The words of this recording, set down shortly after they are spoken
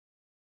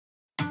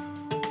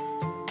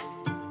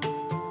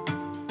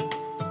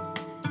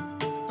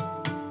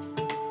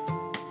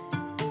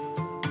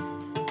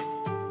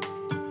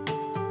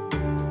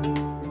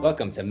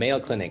Welcome to Mayo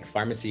Clinic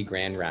Pharmacy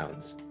Grand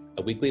Rounds,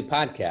 a weekly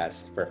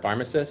podcast for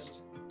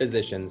pharmacists,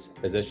 physicians,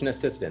 physician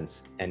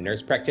assistants, and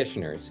nurse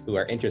practitioners who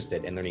are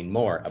interested in learning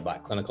more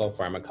about clinical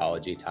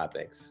pharmacology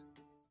topics.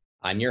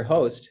 I'm your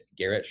host,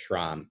 Garrett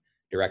Schramm,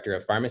 Director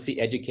of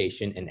Pharmacy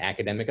Education and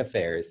Academic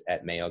Affairs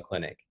at Mayo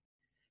Clinic.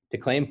 To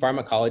claim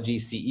pharmacology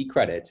CE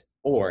credit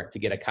or to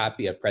get a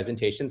copy of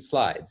presentation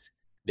slides,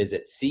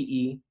 visit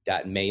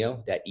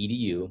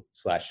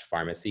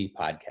ce.mayo.edu/pharmacy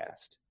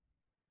podcast.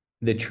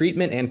 The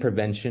treatment and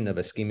prevention of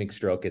ischemic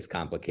stroke is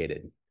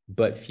complicated,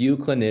 but few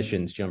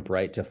clinicians jump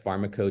right to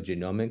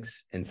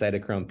pharmacogenomics and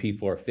cytochrome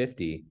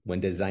P450 when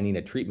designing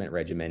a treatment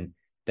regimen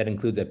that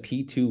includes a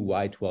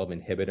P2Y12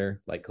 inhibitor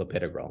like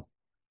clopidogrel.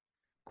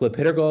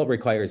 Clopidogrel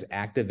requires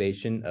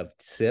activation of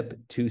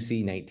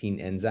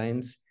CYP2C19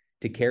 enzymes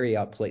to carry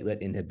out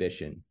platelet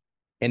inhibition,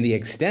 and the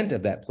extent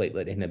of that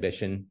platelet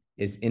inhibition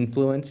is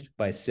influenced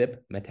by CYP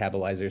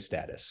metabolizer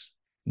status.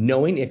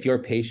 Knowing if your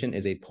patient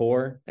is a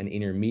poor, an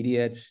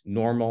intermediate,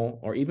 normal,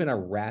 or even a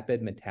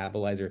rapid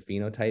metabolizer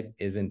phenotype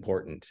is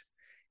important.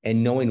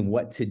 And knowing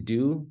what to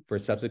do for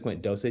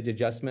subsequent dosage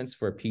adjustments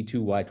for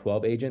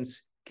P2Y12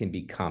 agents can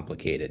be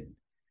complicated.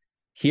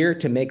 Here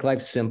to make life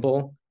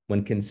simple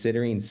when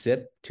considering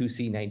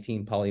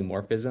CYP2C19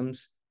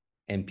 polymorphisms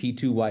and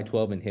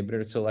P2Y12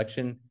 inhibitor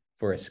selection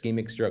for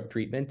ischemic stroke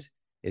treatment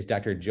is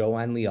Dr.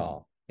 Joanne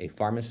Leal, a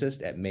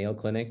pharmacist at Mayo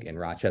Clinic in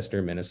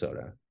Rochester,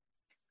 Minnesota.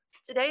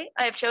 Today,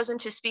 I have chosen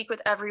to speak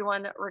with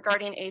everyone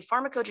regarding a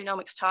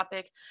pharmacogenomics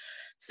topic,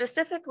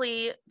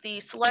 specifically the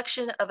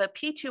selection of a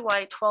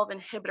P2Y12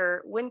 inhibitor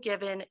when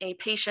given a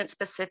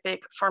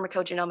patient-specific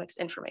pharmacogenomics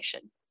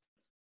information.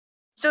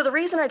 So the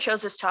reason I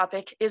chose this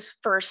topic is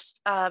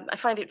first, I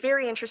find it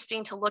very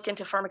interesting to look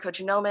into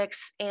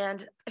pharmacogenomics,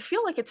 and I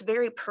feel like it's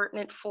very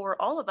pertinent for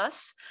all of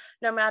us,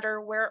 no matter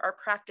where our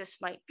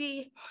practice might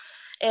be.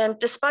 And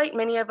despite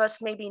many of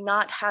us maybe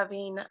not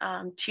having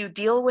to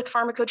deal with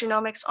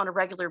pharmacogenomics on a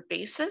regular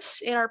basis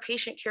in our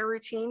patient care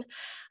routine,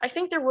 I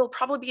think there will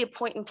probably be a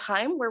point in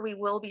time where we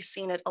will be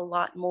seeing it a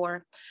lot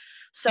more.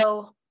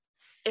 So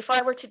if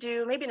I were to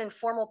do maybe an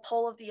informal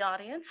poll of the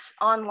audience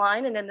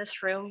online and in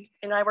this room,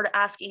 and I were to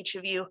ask each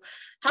of you,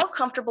 how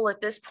comfortable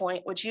at this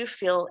point would you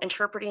feel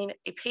interpreting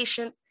a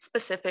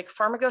patient-specific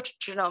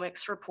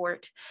pharmacogenomics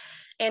report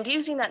and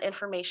using that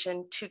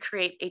information to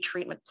create a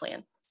treatment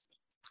plan?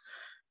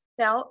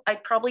 Now,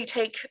 I'd probably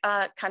take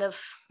go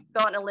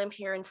on a limb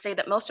here and say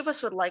that most of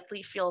us would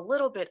likely feel a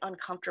little bit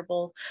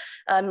uncomfortable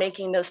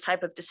making those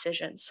type of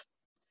decisions.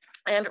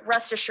 And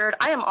rest assured,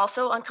 I am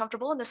also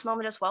uncomfortable in this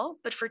moment as well,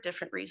 but for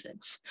different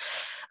reasons.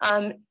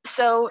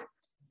 So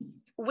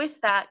with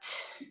that,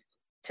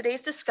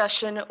 today's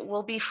discussion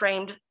will be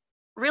framed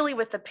really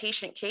with the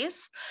patient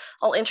case.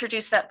 I'll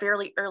introduce that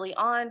fairly early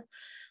on.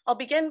 I'll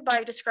begin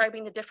by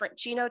describing the different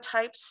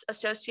genotypes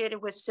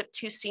associated with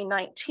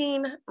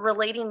CYP2C19,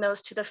 relating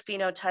those to the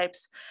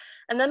phenotypes,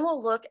 and then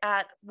we'll look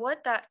at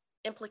what that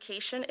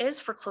implication is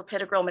for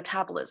clopidogrel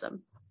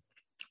metabolism.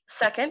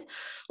 Second,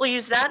 we'll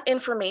use that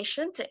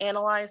information to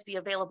analyze the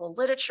available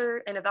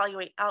literature and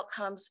evaluate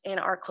outcomes in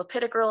our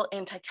clopidogrel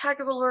and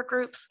ticagrelor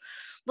groups,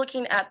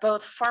 looking at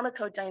both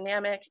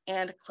pharmacodynamic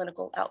and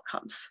clinical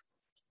outcomes.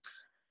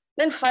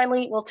 Then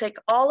finally, we'll take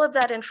all of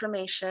that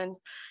information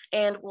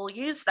and we'll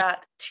use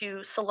that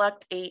to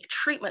select a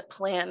treatment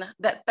plan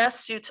that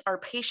best suits our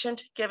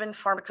patient given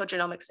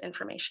pharmacogenomics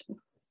information.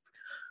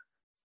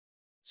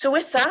 So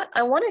with that,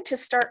 I wanted to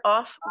start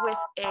off with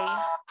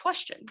a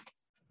question.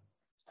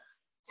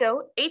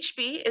 So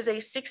HB is a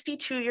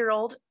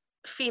 62-year-old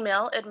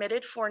female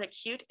admitted for an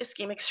acute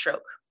ischemic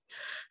stroke.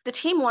 The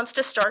team wants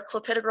to start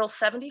clopidogrel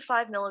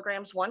 75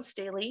 milligrams once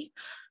daily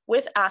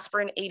with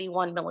aspirin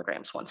 81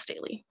 milligrams once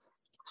daily.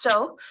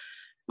 So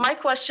my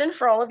question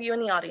for all of you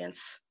in the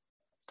audience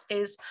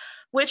is,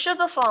 which of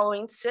the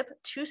following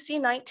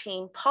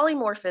CYP2C19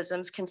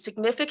 polymorphisms can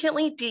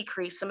significantly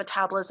decrease the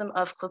metabolism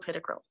of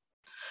clopidogrel?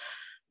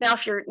 Now,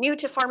 if you're new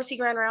to Pharmacy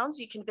Grand Rounds,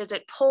 you can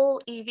visit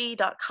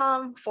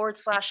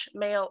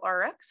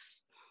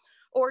pollev.com/MayoRx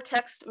or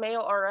text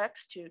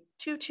MayoRx to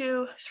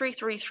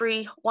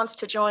 22333 wants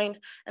to join,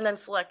 and then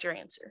select your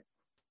answer.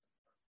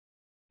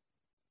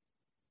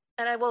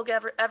 And I will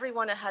give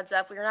everyone a heads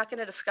up, we're not going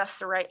to discuss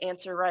the right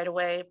answer right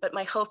away, but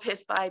my hope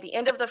is by the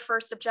end of the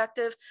first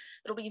objective,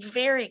 it'll be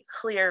very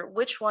clear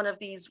which one of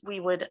these we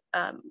would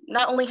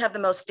not only have the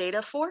most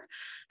data for,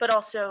 but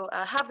also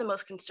have the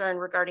most concern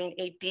regarding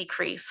a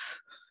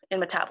decrease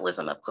in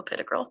metabolism of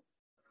clopidogrel.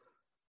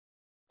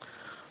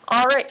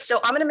 All right,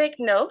 so I'm going to make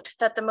note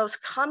that the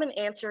most common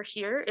answer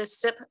here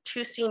is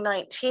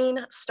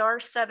CYP2C19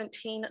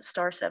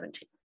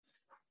 *17*17.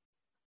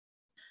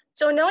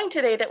 So knowing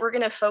today that we're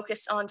going to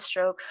focus on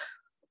stroke,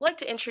 I'd like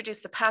to introduce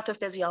the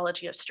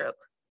pathophysiology of stroke.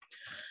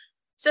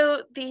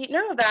 So the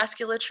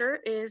neurovasculature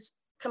is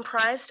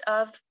comprised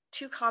of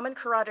two common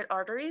carotid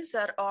arteries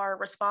that are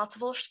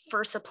responsible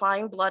for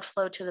supplying blood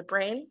flow to the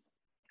brain.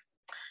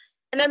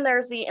 And then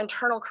there's the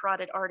internal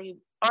carotid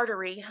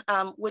artery,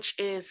 which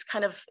is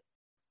kind of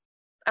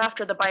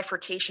after the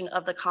bifurcation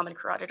of the common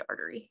carotid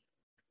artery.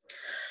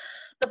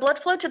 The blood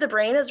flow to the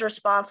brain is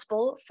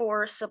responsible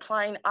for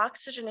supplying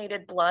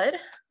oxygenated blood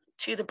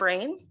to the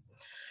brain.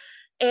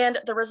 And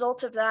the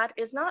result of that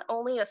is not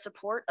only a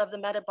support of the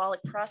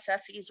metabolic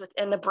processes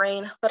within the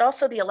brain, but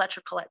also the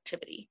electrical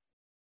activity.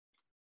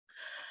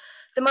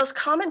 The most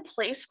common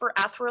place for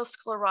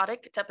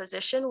atherosclerotic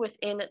deposition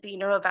within the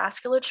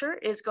neurovasculature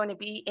is going to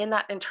be in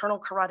that internal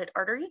carotid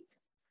artery.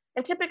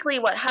 And typically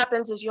what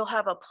happens is you'll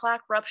have a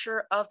plaque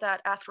rupture of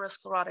that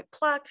atherosclerotic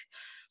plaque.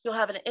 You'll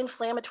have an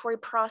inflammatory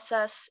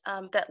process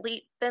that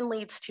then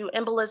leads to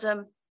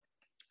embolism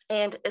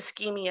and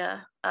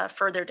ischemia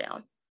further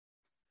down.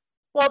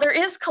 While there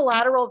is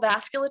collateral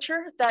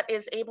vasculature that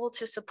is able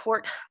to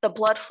support the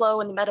blood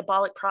flow and the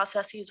metabolic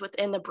processes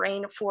within the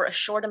brain for a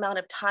short amount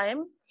of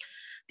time,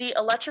 the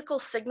electrical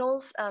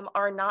signals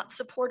are not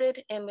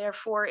supported, and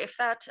therefore, if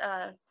that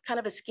kind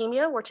of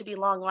ischemia were to be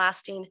long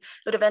lasting, it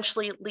would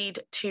eventually lead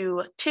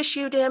to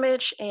tissue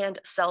damage and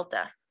cell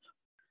death.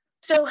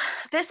 So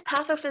this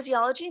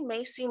pathophysiology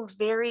may seem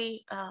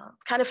very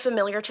kind of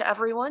familiar to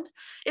everyone.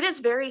 It is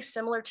very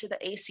similar to the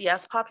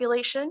ACS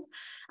population,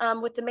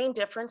 with the main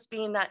difference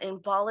being that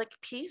embolic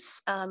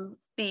piece.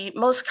 The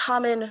most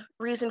common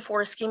reason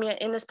for ischemia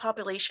in this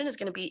population is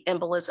going to be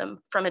embolism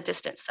from a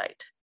distant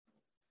site.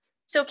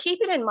 So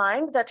keeping in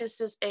mind that this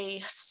is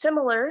a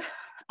similar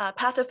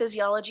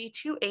pathophysiology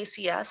to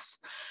ACS,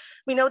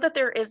 we know that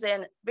there is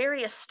a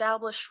very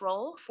established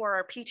role for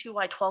our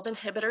P2Y12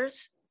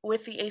 inhibitors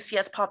with the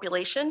ACS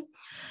population.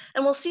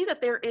 And we'll see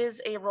that there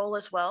is a role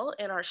as well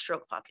in our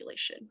stroke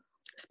population,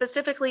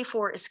 specifically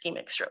for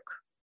ischemic stroke.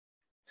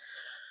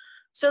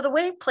 So the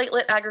way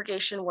platelet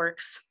aggregation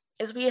works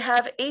is we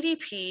have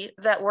ADP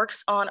that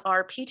works on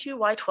our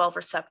P2Y12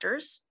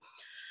 receptors,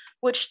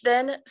 which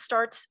then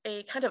starts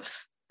a kind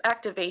of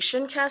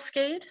activation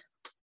cascade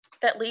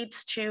that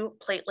leads to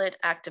platelet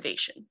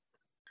activation.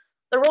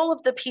 The role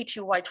of the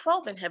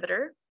P2Y12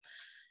 inhibitor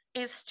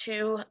is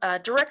to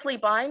directly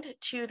bind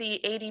to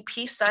the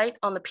ADP site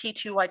on the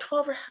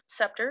P2Y12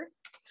 receptor,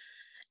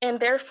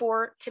 and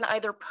therefore can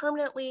either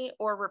permanently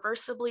or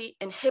reversibly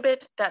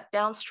inhibit that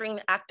downstream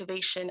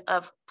activation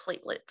of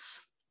platelets.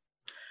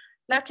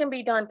 That can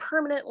be done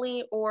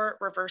permanently or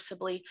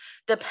reversibly,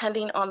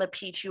 depending on the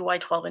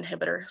P2Y12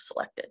 inhibitor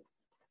selected.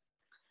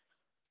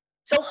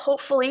 So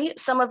hopefully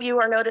some of you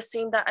are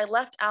noticing that I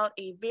left out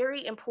a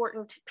very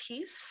important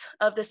piece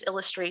of this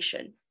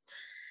illustration.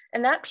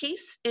 And that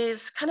piece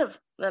is kind of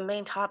the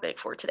main topic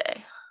for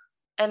today.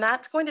 And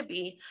that's going to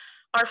be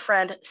our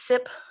friend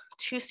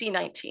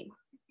CYP2C19.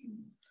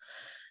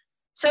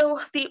 So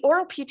the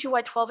oral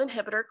P2Y12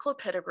 inhibitor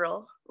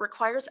clopidogrel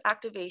requires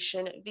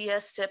activation via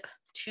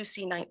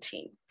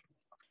CYP2C19.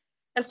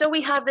 And so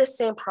we have this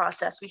same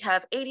process. We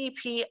have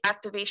ADP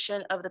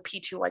activation of the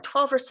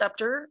P2Y12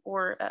 receptor,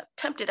 or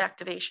attempted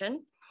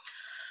activation.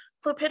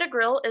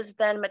 Clopidogrel is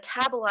then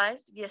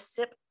metabolized via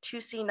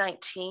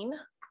CYP2C19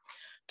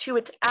 to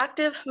its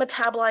active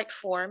metabolite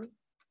form,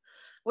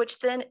 which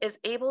then is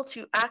able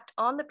to act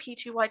on the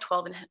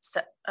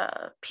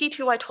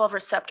P2Y12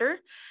 receptor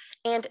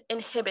and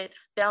inhibit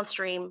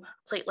downstream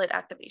platelet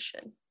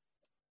activation.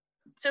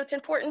 So it's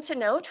important to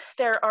note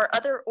there are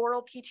other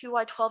oral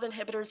P2Y12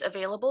 inhibitors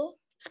available,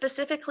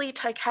 specifically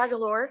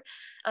ticagrelor,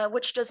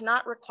 which does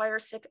not require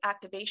CYP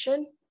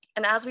activation.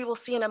 And as we will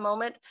see in a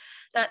moment,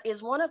 that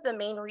is one of the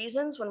main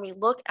reasons when we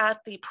look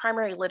at the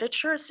primary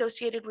literature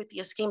associated with the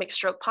ischemic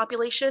stroke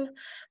population,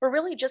 we're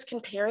really just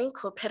comparing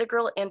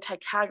clopidogrel and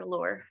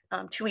ticagrelor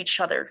to each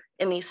other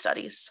in these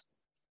studies.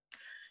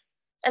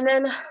 And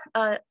then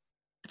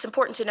it's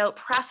important to note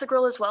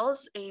prasugrel as well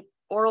as a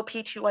oral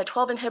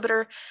P2Y12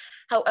 inhibitor.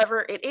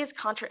 However, it is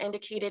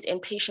contraindicated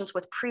in patients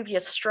with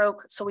previous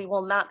stroke, so we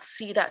will not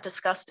see that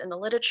discussed in the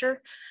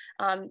literature.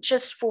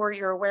 Just for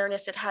your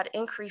awareness, it had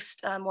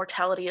increased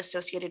mortality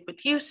associated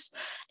with use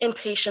in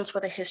patients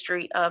with a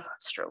history of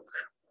stroke.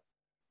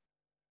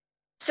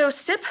 So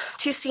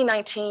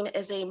CYP2C19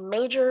 is a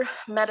major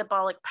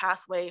metabolic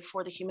pathway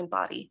for the human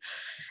body.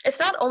 It's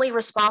not only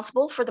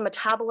responsible for the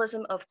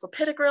metabolism of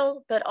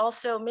clopidogrel, but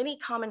also many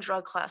common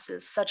drug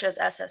classes such as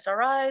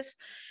SSRIs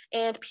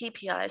and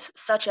PPIs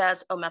such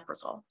as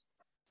omeprazole.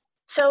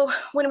 So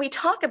when we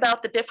talk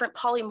about the different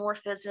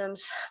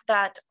polymorphisms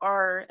that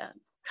are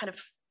kind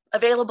of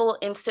available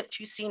in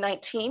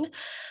CYP2C19,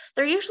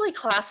 they're usually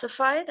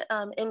classified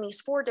in these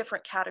 4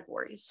 different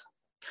categories.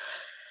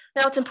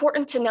 Now, it's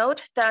important to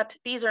note that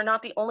these are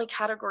not the only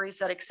categories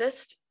that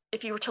exist.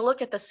 If you were to look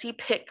at the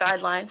CPIC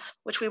guidelines,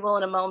 which we will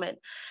in a moment,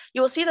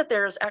 you will see that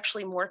there's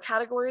actually more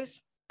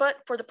categories, but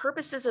for the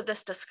purposes of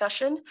this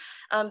discussion,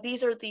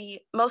 these are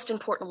the most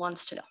important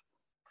ones to know.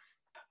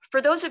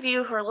 For those of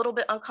you who are a little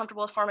bit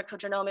uncomfortable with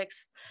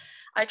pharmacogenomics,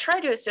 I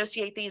try to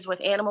associate these with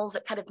animals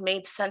that kind of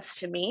made sense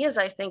to me as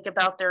I think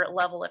about their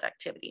level of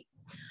activity.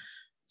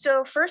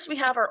 So first we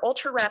have our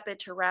ultra rapid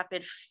to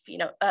rapid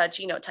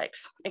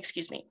genotypes,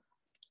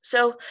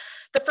 So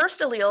the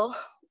first allele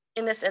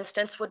in this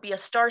instance would be a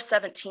star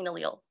 17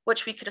 allele,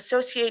 which we could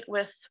associate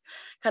with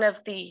kind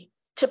of the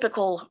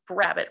typical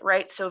rabbit,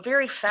 right? So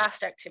very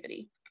fast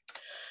activity.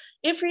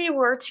 If you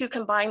were to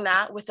combine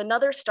that with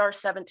another star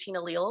 17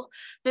 allele,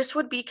 this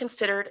would be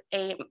considered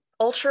a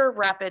ultra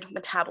rapid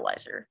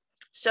metabolizer.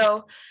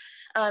 So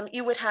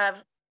you would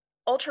have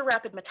ultra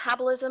rapid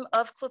metabolism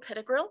of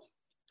clopidogrel.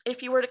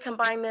 If you were to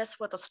combine this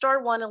with a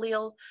star 1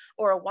 allele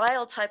or a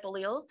wild type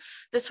allele,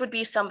 this would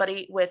be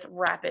somebody with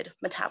rapid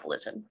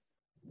metabolism.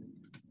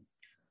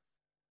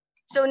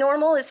 So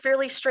normal is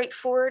fairly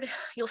straightforward.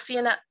 You'll see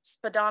in that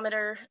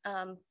speedometer,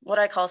 what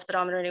I call a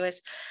speedometer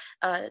anyways,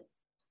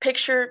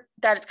 picture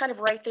that it's kind of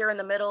right there in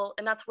the middle,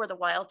 and that's where the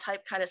wild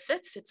type kind of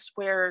sits. It's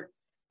where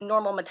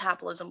normal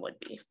metabolism would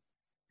be.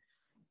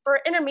 For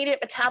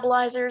intermediate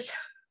metabolizers,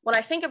 when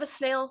I think of a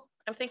snail,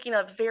 I'm thinking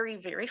of very,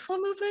 very slow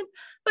movement,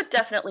 but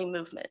definitely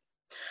movement.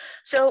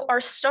 So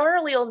our star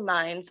allele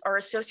 9s are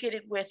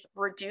associated with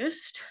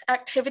reduced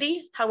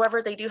activity.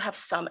 However, they do have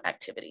some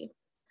activity.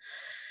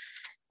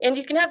 And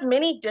you can have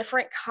many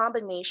different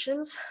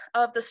combinations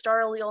of the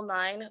star allele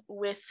 9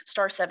 with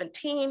star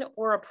 17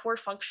 or a poor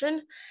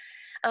function.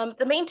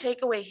 The main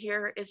takeaway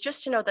here is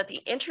just to know that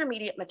the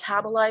intermediate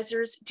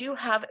metabolizers do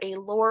have a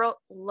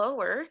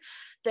lower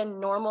than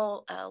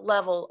normal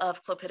level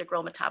of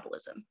clopidogrel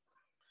metabolism.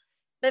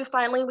 Then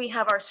finally, we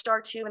have our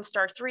star 2 and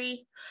star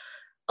 3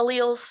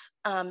 alleles,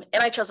 and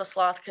I chose a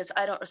sloth because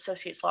I don't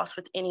associate sloths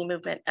with any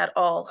movement at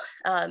all.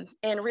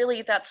 And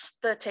really that's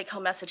the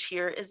take-home message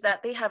here, is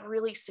that they have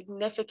really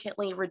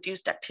significantly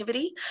reduced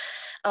activity.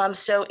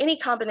 So any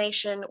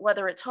combination,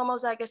 whether it's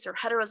homozygous or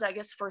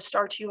heterozygous for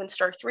star 2 and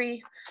star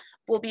 3,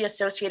 will be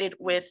associated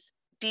with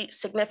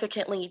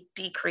significantly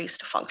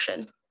decreased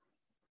function.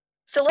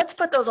 So let's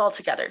put those all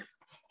together.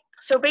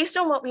 So based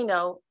on what we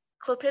know,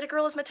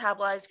 clopidogrel is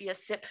metabolized via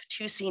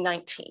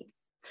CYP2C19.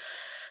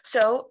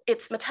 So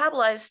it's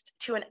metabolized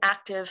to an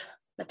active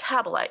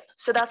metabolite.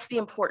 So that's the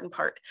important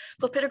part.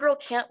 Clopidogrel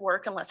can't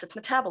work unless it's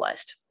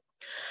metabolized.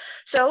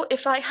 So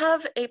if I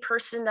have a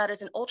person that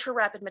is an ultra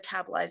rapid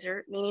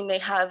metabolizer, meaning they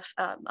have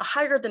a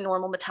higher than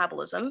normal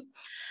metabolism,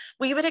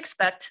 we would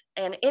expect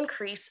an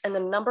increase in the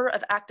number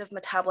of active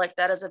metabolite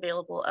that is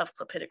available of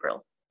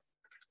clopidogrel.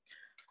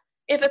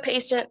 If a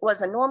patient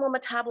was a normal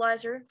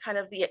metabolizer, kind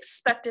of the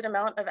expected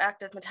amount of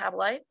active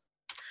metabolite,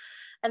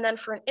 and then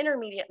for an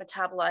intermediate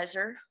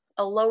metabolizer,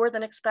 a lower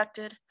than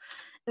expected,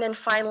 and then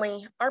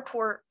finally, our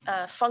poor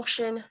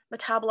function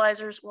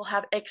metabolizers will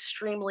have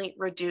extremely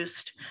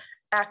reduced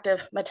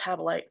active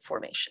metabolite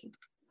formation.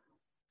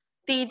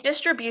 The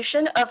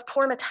distribution of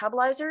poor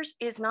metabolizers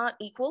is not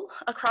equal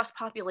across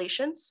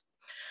populations.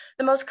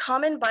 The most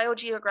common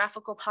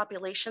biogeographical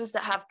populations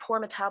that have poor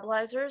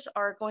metabolizers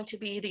are going to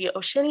be the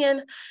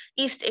Oceanian,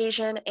 East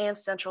Asian, and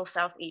Central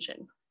South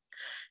Asian.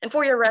 And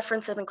for your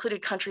reference, I've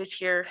included countries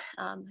here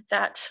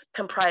that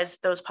comprise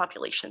those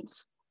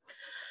populations.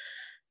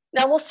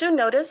 Now we'll soon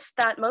notice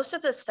that most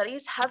of the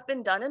studies have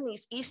been done in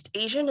these East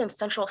Asian and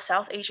Central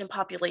South Asian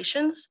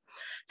populations.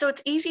 So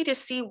it's easy to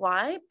see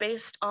why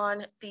based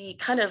on the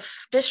kind of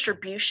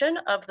distribution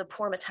of the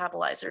poor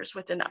metabolizers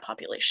within that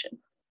population.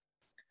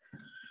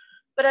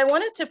 But I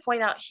wanted to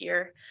point out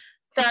here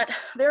that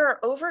there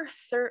are over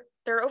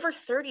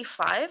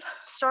 35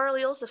 star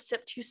alleles of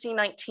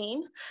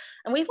CYP2C19,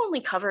 and we've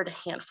only covered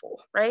a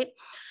handful, right?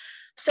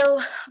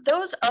 So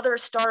those other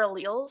star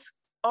alleles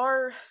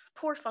are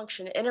poor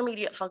function,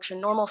 intermediate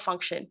function, normal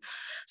function.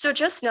 So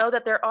just know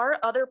that there are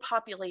other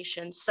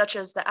populations such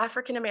as the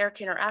African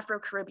American or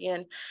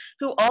Afro-Caribbean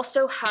who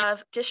also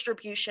have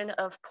distribution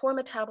of poor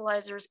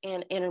metabolizers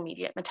and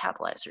intermediate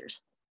metabolizers.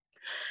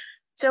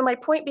 So my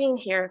point being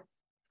here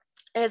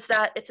is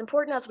that it's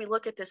important as we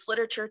look at this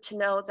literature to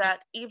know that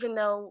even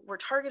though we're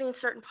targeting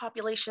certain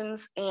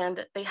populations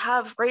and they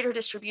have greater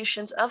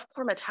distributions of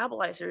poor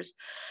metabolizers,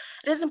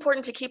 it is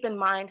important to keep in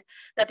mind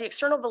that the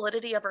external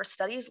validity of our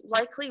studies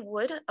likely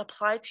would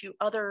apply to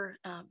other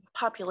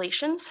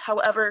populations.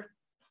 However,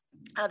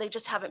 they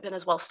just haven't been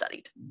as well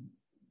studied.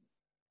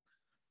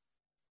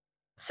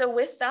 So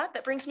with that,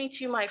 that brings me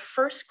to my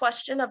first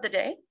question of the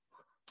day.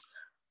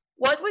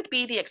 What would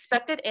be the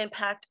expected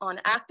impact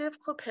on active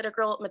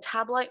clopidogrel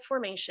metabolite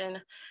formation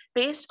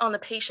based on the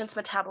patient's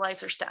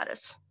metabolizer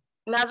status?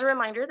 And as a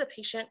reminder, the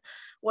patient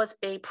was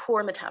a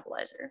poor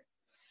metabolizer.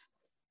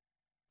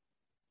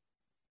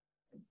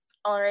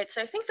 All right,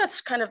 so I think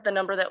that's kind of the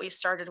number that we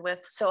started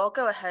with. So I'll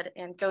go ahead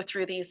and go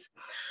through these.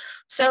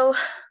 So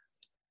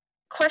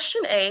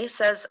question A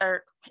says,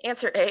 or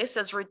answer A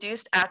says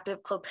reduced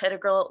active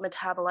clopidogrel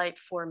metabolite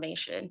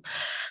formation.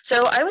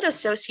 So I would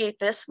associate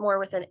this more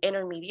with an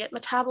intermediate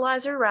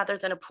metabolizer rather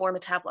than a poor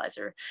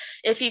metabolizer.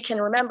 If you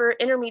can remember,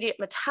 intermediate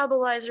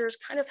metabolizers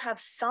kind of have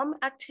some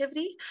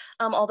activity,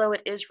 although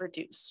it is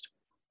reduced.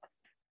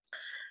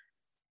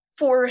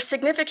 For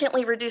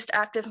significantly reduced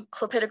active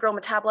clopidogrel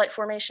metabolite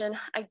formation,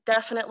 I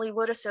definitely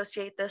would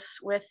associate this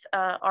with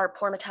our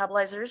poor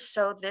metabolizers.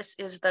 So this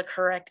is the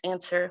correct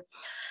answer.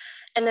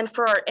 And then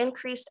for our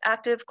increased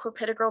active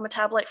clopidogrel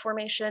metabolite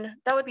formation,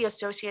 that would be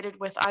associated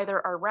with either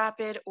our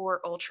rapid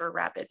or ultra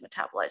rapid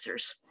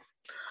metabolizers.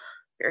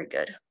 Very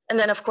good. And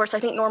then of course,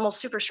 I think normal is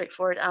super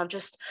straightforward.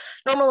 Just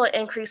normal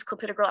increased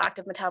clopidogrel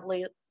active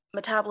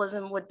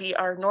metabolism would be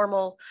our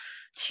normal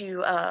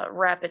to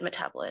rapid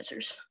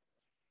metabolizers.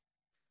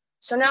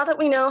 So now that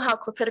we know how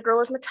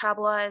clopidogrel is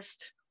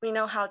metabolized, we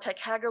know how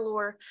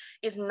ticagrelor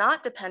is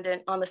not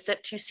dependent on the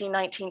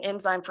CYP2C19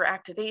 enzyme for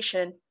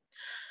activation,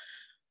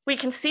 we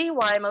can see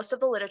why most of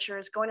the literature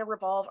is going to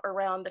revolve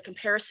around the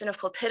comparison of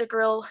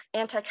clopidogrel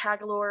and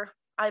ticagrelor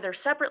either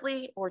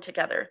separately or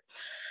together.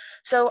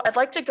 So I'd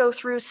like to go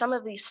through some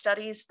of these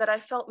studies that I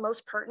felt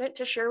most pertinent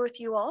to share with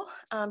you all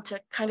to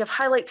kind of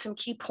highlight some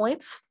key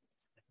points.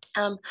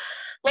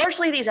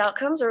 Largely, these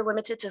outcomes are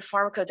limited to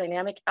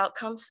pharmacodynamic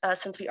outcomes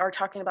since we are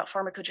talking about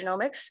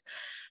pharmacogenomics.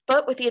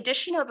 But with the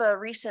addition of a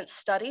recent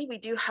study, we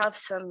do have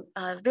some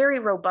very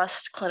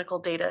robust clinical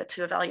data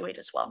to evaluate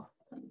as well.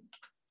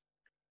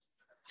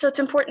 So it's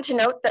important to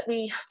note that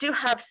we do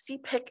have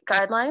CPIC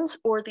guidelines,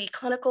 or the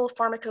Clinical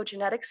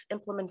Pharmacogenetics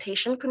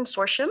Implementation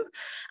Consortium,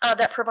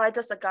 that provides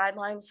us a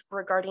guidelines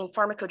regarding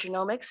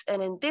pharmacogenomics,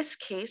 and in this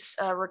case,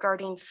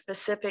 regarding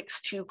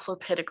specifics to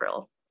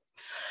clopidogrel.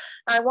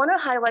 I want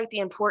to highlight the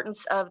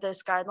importance of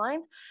this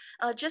guideline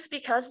just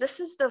because this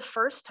is the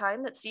first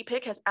time that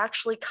CPIC has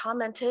actually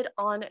commented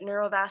on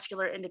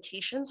neurovascular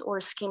indications or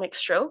ischemic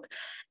stroke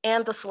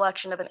and the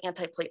selection of an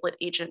antiplatelet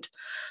agent.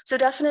 So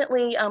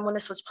definitely when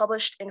this was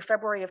published in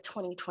February of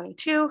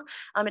 2022,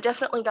 it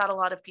definitely got a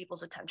lot of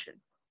people's attention.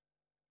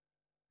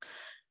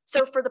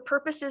 So for the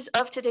purposes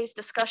of today's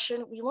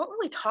discussion, we won't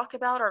really talk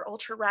about our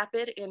ultra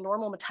rapid and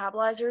normal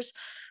metabolizers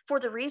for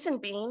the reason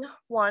being,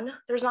 one,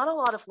 there's not a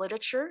lot of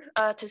literature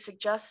to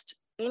suggest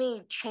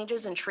any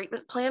changes in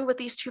treatment plan with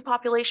these two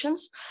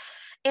populations.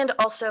 And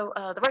also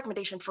the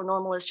recommendation for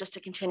normal is just to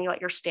continue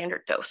at your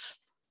standard dose.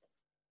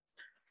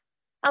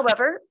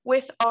 However,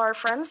 with our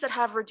friends that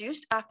have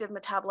reduced active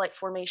metabolite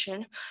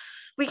formation,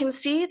 we can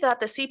see that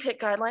the CPIC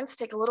guidelines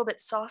take a little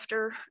bit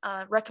softer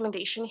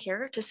recommendation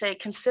here to say,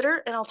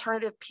 consider an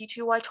alternative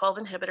P2Y12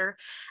 inhibitor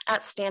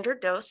at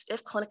standard dose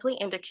if clinically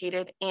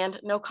indicated and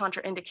no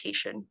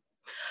contraindication.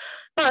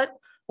 But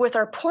with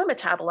our poor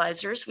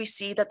metabolizers, we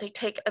see that they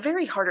take a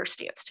very harder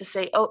stance to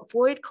say, oh,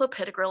 avoid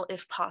clopidogrel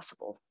if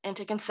possible, and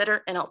to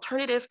consider an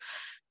alternative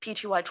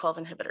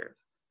P2Y12 inhibitor.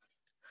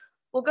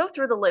 We'll go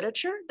through the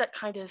literature that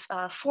kind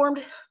of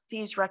formed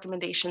these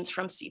recommendations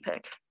from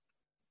CPIC.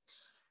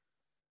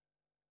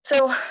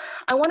 So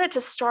I wanted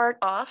to start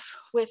off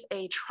with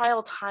a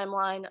trial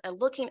timeline and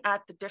looking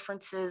at the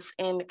differences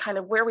in kind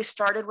of where we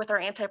started with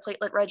our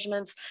antiplatelet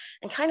regimens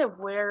and kind of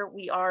where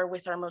we are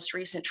with our most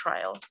recent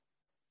trial.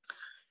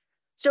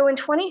 So in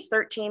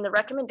 2013, the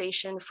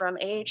recommendation from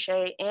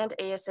AHA and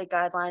ASA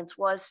guidelines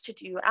was to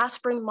do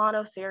aspirin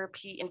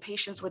monotherapy in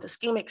patients with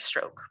ischemic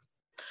stroke.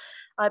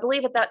 I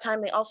believe at that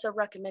time, they also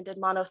recommended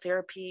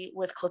monotherapy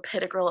with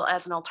clopidogrel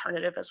as an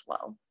alternative as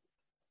well.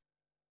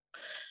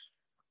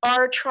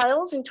 Our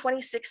trials in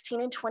 2016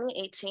 and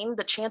 2018,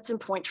 the Chance and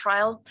Point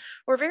trial,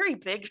 were very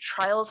big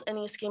trials in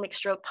the ischemic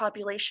stroke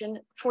population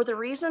for the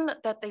reason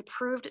that they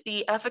proved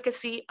the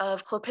efficacy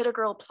of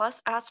clopidogrel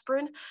plus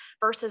aspirin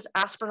versus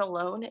aspirin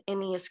alone in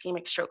the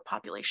ischemic stroke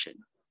population.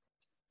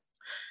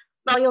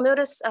 Now you'll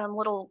notice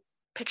little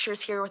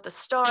pictures here with a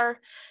star.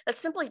 That's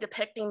simply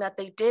depicting that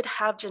they did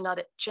have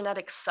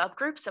genetic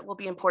subgroups that will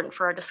be important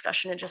for our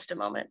discussion in just a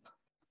moment.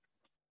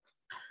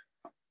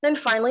 Then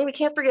finally, we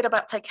can't forget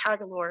about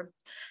ticagrelor.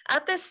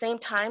 At this same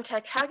time,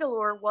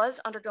 ticagrelor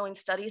was undergoing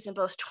studies in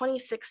both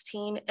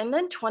 2016 and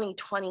then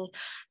 2020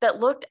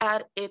 that looked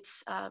at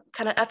its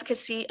kind of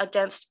efficacy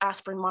against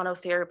aspirin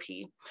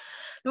monotherapy.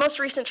 The most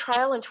recent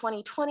trial in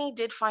 2020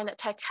 did find that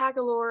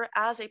ticagrelor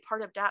as a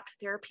part of DAPT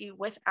therapy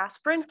with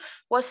aspirin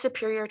was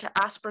superior to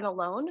aspirin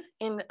alone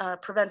in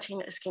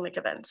preventing ischemic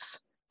events.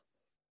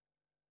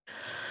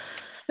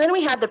 Then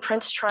we had the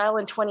Prince trial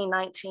in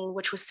 2019,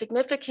 which was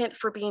significant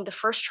for being the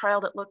first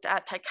trial that looked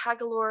at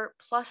ticagrelor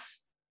plus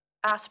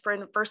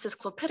aspirin versus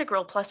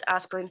clopidogrel plus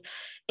aspirin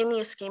in the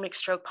ischemic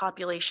stroke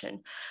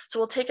population. So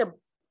we'll take a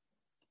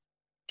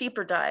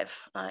deeper dive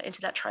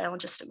into that trial in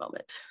just a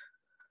moment.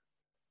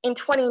 In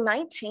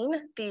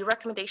 2019, the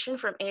recommendation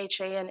from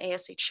AHA and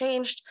ASA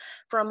changed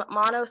from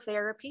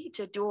monotherapy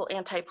to dual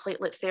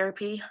antiplatelet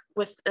therapy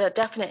with a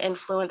definite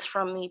influence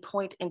from the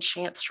Point and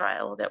Chance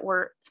trial that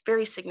were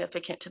very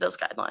significant to those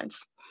guidelines.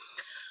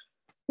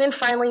 Then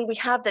finally, we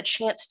have the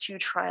Chance 2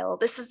 trial.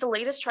 This is the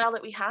latest trial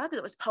that we had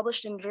that was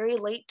published in very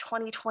late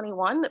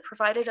 2021 that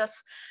provided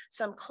us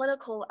some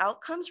clinical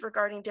outcomes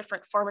regarding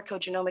different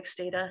pharmacogenomics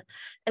data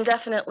and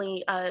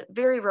definitely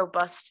very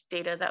robust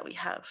data that we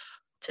have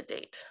to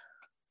date.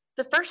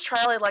 The first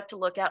trial I'd like to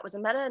look at was a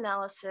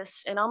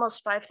meta-analysis in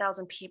almost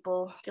 5,000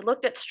 people. They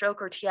looked at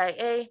stroke or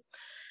TIA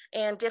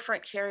and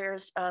different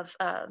carriers of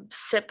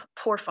CYP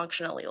poor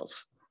function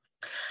alleles.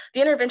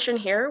 The intervention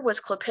here was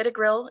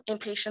clopidogrel in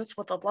patients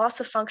with a loss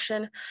of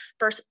function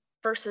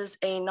versus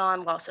a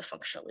non-loss of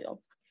function allele.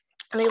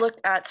 And they looked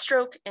at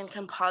stroke and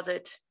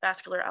composite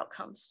vascular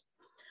outcomes.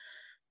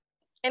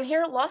 And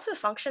here, loss of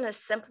function is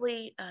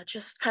simply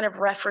just kind of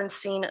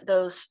referencing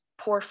those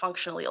poor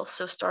function alleles,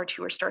 so star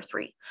 2 or star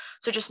 3.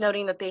 So just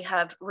noting that they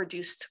have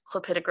reduced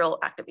clopidogrel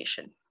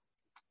activation.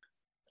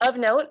 Of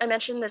note, I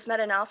mentioned this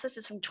meta-analysis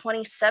is from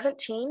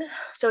 2017,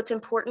 so it's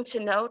important to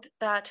note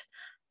that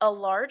a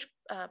large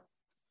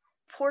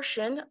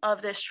portion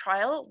of this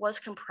trial was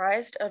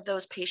comprised of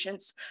those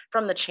patients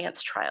from the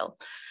CHANCE trial.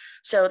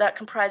 So that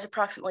comprised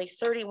approximately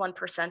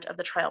 31% of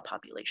the trial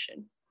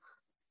population.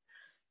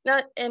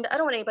 And I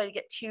don't want anybody to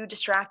get too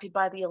distracted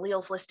by the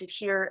alleles listed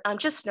here.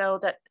 Just know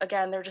that,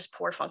 again, they're just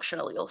poor function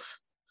alleles.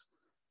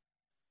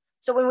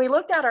 So when we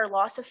looked at our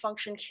loss of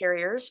function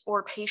carriers,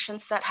 or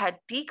patients that had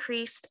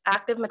decreased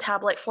active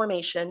metabolite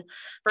formation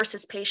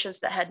versus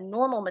patients that had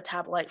normal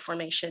metabolite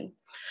formation,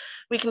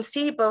 we can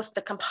see both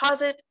the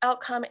composite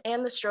outcome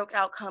and the stroke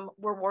outcome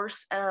were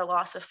worse in our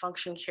loss of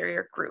function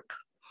carrier group.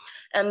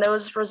 And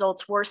those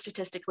results were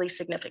statistically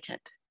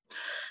significant.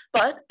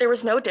 But there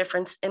was no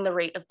difference in the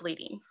rate of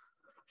bleeding.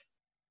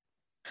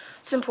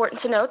 It's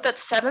important to note that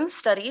 7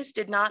 studies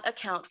did not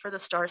account for the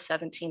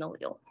STAR17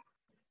 allele.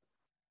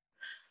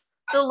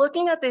 So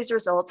looking at these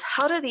results,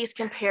 how do these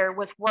compare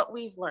with what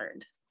we've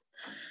learned?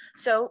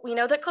 So we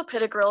know that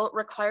clopidogrel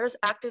requires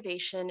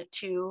activation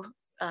to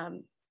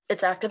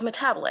its active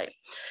metabolite.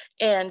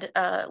 And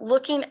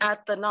looking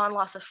at the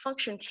non-loss of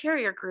function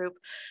carrier group,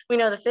 we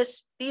know that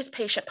these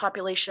patient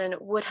population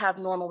would have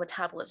normal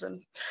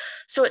metabolism.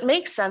 So it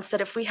makes sense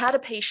that if we had a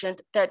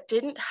patient that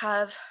didn't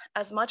have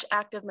as much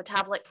active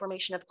metabolite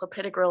formation of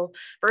clopidogrel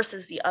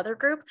versus the other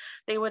group,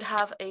 they would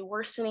have a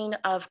worsening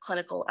of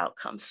clinical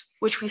outcomes,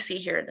 which we see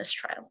here in this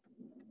trial.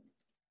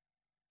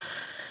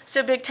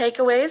 So big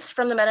takeaways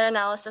from the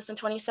meta-analysis in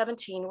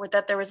 2017 were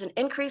that there was an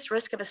increased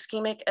risk of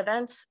ischemic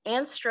events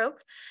and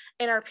stroke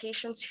in our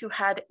patients who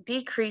had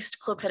decreased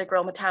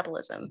clopidogrel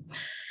metabolism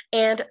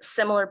and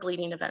similar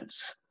bleeding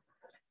events.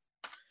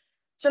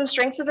 Some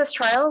strengths of this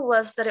trial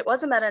was that it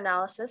was a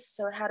meta-analysis,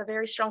 so it had a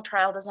very strong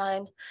trial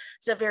design.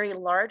 It's a very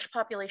large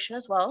population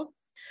as well.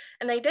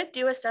 And they did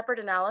do a separate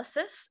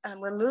analysis,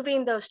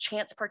 removing those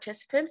CHANCE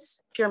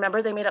participants. If you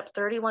remember, they made up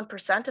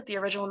 31% of the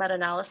original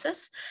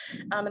meta-analysis,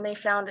 and they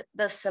found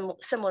the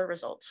similar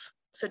results.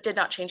 So it did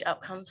not change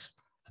outcomes.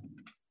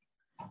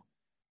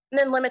 And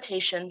then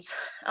limitations.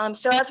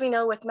 So as we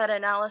know with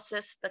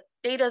meta-analysis, the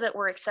data that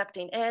we're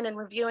accepting in and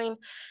reviewing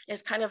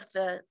is kind of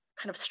the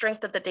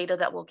strength of the data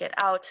that will get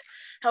out.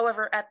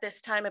 However, at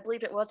this time, I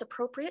believe it was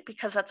appropriate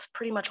because that's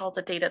pretty much all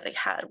the data they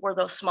had were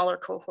those smaller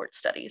cohort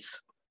studies.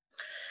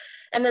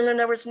 And then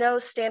there was no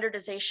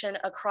standardization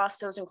across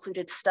those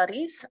included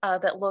studies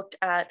that looked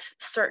at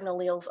certain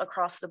alleles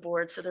across the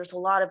board. So there's a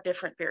lot of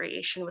different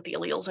variation with the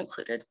alleles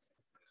included.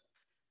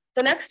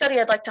 The next study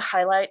I'd like to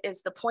highlight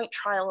is the POINT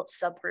trial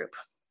subgroup.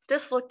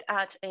 This looked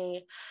at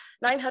a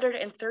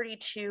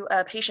 932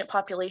 patient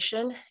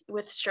population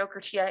with stroke or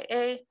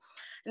TIA,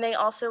 and they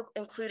also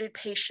included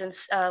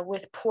patients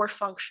with poor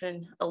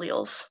function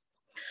alleles.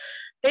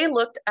 They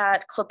looked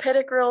at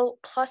clopidogrel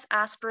plus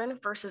aspirin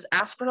versus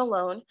aspirin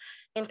alone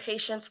in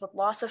patients with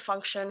loss of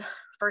function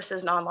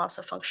versus non-loss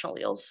of function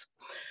alleles.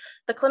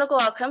 The clinical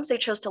outcomes they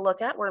chose to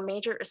look at were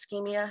major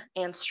ischemia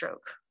and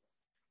stroke.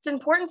 It's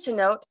important to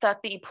note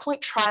that the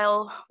POINT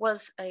trial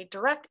was a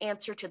direct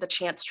answer to the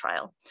CHANCE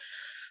trial.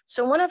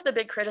 So one of the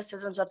big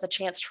criticisms of the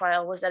CHANCE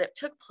trial was that it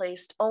took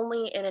place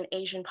only in an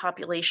Asian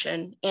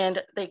population,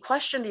 and they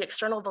questioned the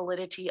external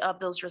validity of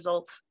those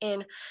results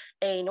in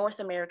a North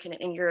American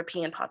and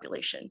European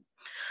population.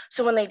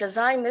 So when they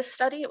designed this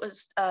study, it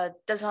was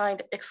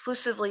designed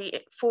exclusively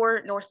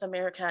for North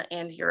America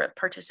and Europe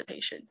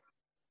participation.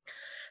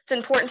 It's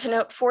important to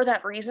note for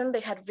that reason, they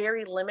had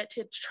very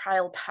limited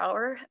trial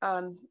power.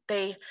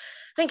 They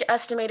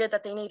estimated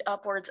that they need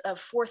upwards of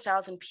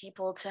 4,000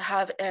 people to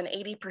have an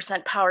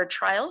 80% powered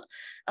trial,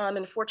 and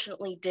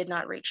unfortunately did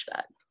not reach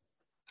that.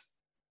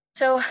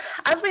 So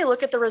as we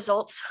look at the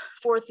results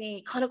for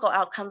the clinical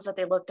outcomes that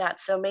they looked at,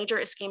 so major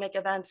ischemic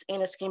events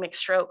and ischemic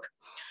stroke,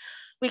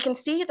 we can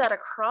see that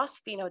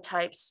across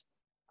phenotypes,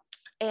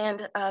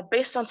 and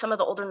based on some of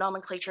the older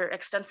nomenclature,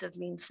 extensive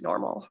means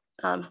normal.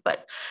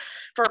 But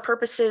for our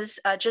purposes,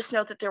 just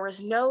note that there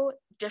was no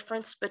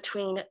difference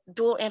between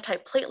dual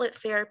antiplatelet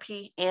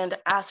therapy and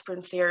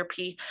aspirin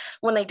therapy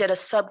when they did a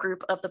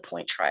subgroup of the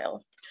POINT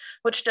trial,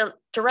 which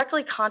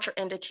directly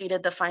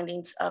contraindicated the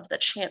findings of the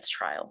CHANCE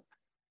trial.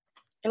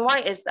 And why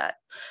is that?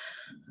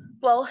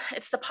 Well,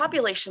 it's the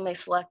population they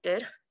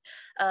selected.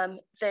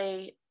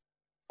 They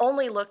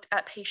only looked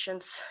at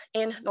patients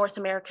in North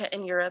America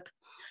and Europe.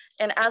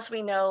 And as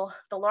we know,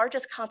 the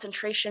largest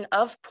concentration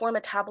of poor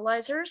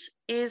metabolizers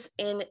is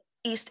in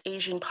East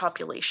Asian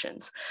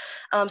populations.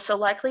 So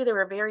likely they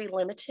were very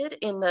limited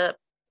in the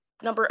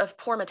number of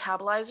poor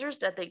metabolizers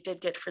that they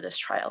did get for this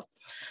trial.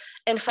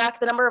 In fact,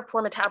 the number of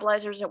poor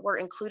metabolizers that were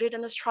included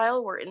in this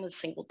trial were in the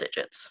single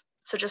digits.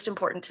 So just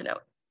important to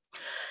note.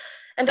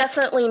 And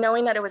definitely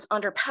knowing that it was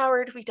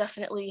underpowered, we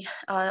definitely,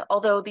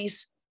 although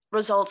these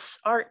results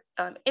are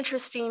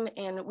interesting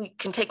and we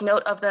can take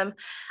note of them,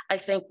 I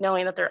think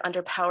knowing that they're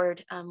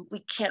underpowered, we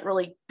can't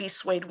really be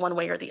swayed one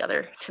way or the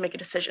other to make a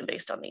decision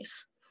based on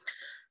these.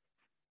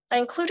 I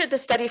included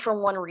this study for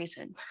one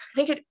reason. I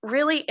think it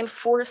really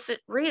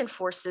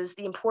reinforces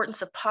the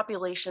importance of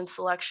population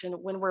selection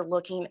when we're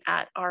looking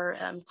at our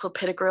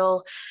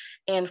clopidogrel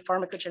and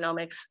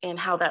pharmacogenomics and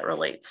how that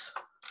relates.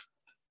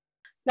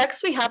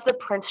 Next, we have the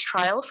PRINCE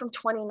trial from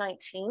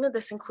 2019.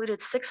 This included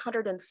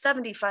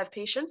 675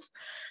 patients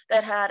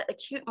that had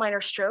acute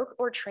minor stroke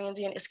or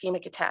transient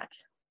ischemic attack.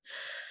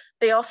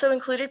 They also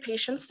included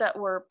patients that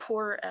were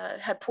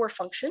had poor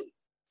function,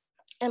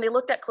 and they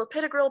looked at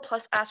clopidogrel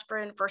plus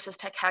aspirin versus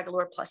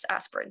ticagrelor plus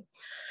aspirin.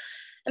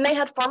 And they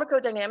had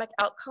pharmacodynamic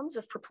outcomes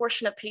of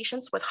proportion of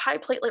patients with high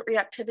platelet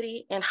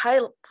reactivity and high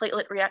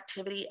platelet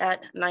reactivity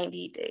at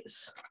 90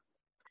 days.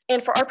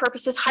 And for our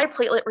purposes, high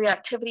platelet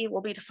reactivity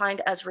will be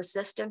defined as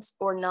resistance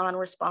or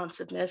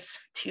non-responsiveness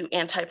to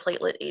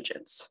antiplatelet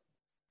agents.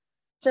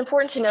 It's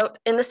important to note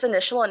in this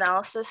initial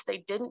analysis,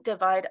 they didn't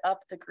divide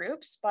up the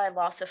groups by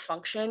loss of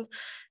function,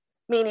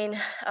 meaning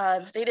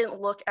they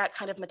didn't look at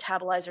kind of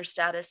metabolizer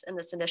status in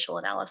this initial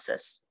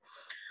analysis.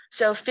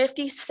 So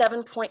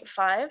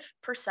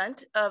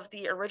 57.5% of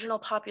the original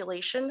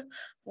population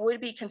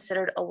would be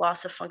considered a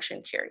loss of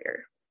function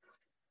carrier.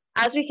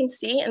 As we can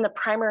see in the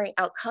primary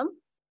outcome,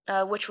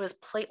 which was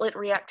platelet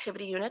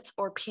reactivity units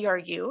or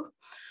PRU,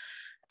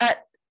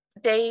 at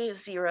day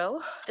 0,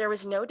 there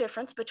was no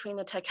difference between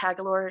the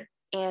ticagrelor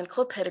and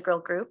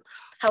clopidogrel group.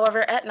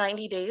 However, at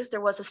 90 days, there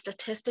was a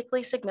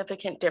statistically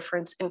significant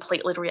difference in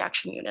platelet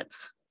reaction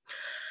units.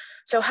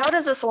 So how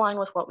does this align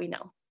with what we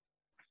know?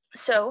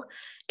 So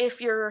if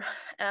you're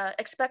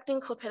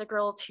expecting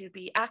clopidogrel to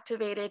be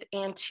activated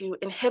and to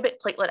inhibit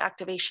platelet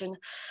activation,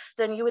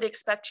 then you would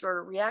expect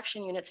your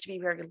reaction units to be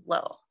very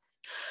low.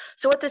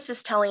 So what this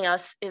is telling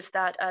us is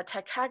that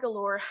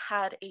ticagrelor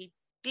had a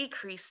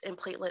decrease in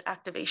platelet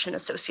activation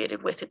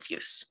associated with its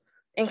use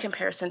in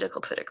comparison to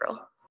clopidogrel.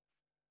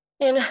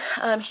 And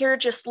here,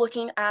 just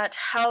looking at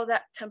how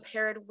that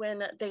compared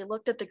when they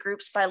looked at the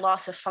groups by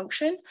loss of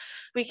function,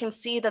 we can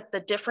see that the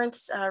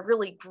difference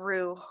really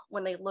grew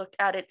when they looked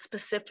at it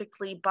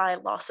specifically by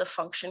loss of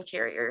function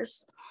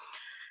carriers.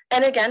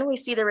 And again, we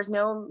see there was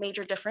no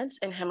major difference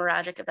in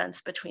hemorrhagic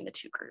events between the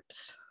two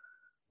groups.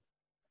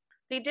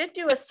 They did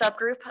do a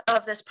subgroup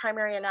of this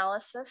primary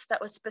analysis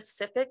that was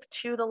specific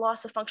to the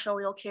loss of functional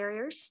allele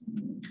carriers.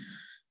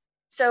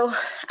 So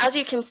as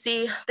you can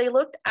see, they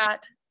looked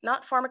at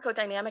not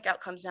pharmacodynamic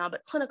outcomes now,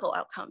 but clinical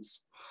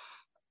outcomes.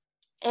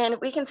 And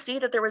we can see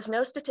that there was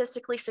no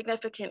statistically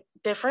significant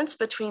difference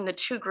between the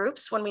two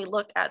groups when we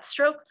looked at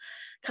stroke,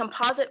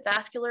 composite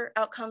vascular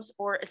outcomes,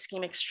 or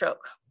ischemic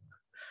stroke.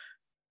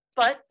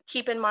 But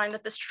keep in mind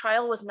that this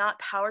trial was not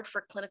powered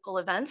for clinical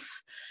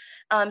events.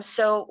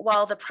 So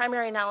while the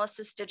primary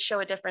analysis did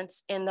show a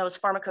difference in those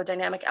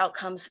pharmacodynamic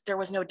outcomes, there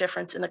was no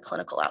difference in the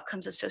clinical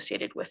outcomes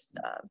associated with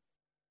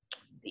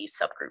the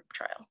subgroup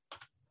trial.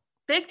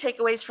 Big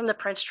takeaways from the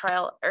PRINCE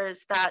trial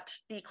is that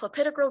the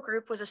clopidogrel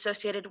group was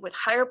associated with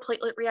higher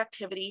platelet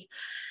reactivity.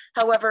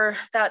 However,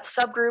 that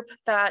subgroup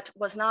that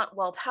was not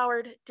well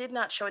powered did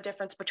not show a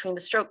difference between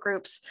the stroke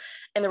groups,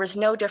 and there was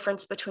no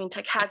difference between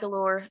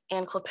ticagrelor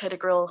and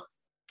clopidogrel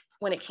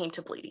when it came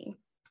to bleeding.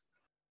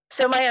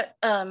 So my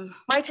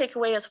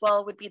takeaway as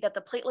well would be that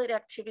the platelet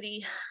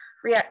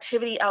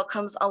reactivity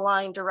outcomes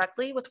align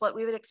directly with what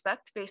we would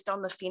expect based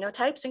on the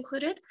phenotypes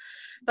included,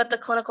 but the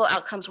clinical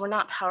outcomes were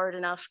not powered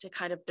enough to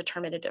kind of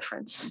determine a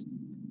difference.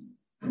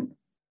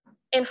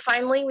 And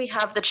finally, we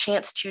have the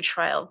CHANCE-2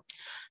 trial.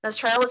 This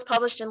trial was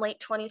published in late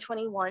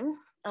 2021,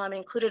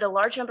 included a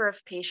large number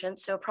of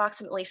patients, so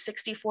approximately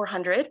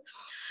 6,400.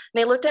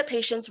 They looked at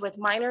patients with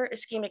minor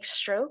ischemic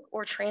stroke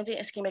or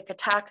transient ischemic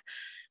attack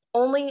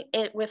only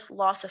with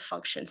loss of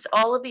function. So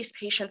all of these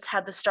patients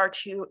had the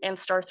STAR2 and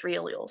STAR3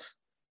 alleles.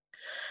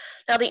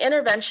 Now the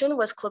intervention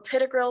was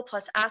clopidogrel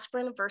plus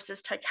aspirin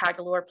versus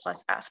ticagrelor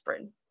plus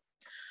aspirin.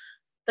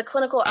 The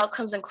clinical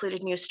outcomes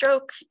included new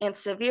stroke and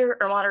severe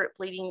or moderate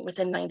bleeding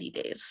within 90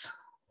 days.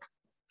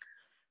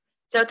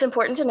 So it's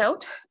important to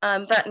note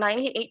that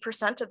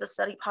 98% of the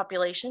study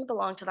population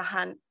belonged to the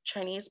Han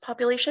Chinese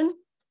population.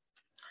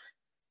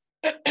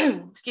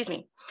 Excuse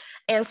me.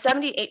 And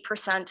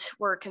 78%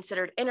 were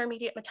considered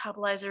intermediate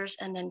metabolizers,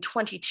 and then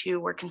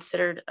 22% were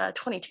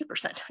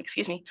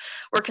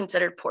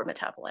considered poor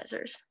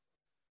metabolizers.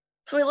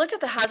 So we look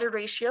at the hazard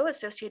ratio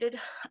associated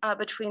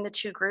between the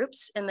two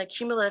groups and the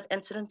cumulative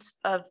incidence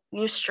of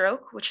new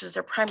stroke, which is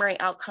their primary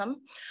outcome.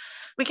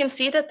 We can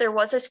see that there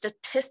was a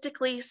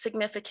statistically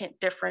significant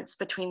difference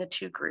between the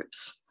two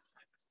groups.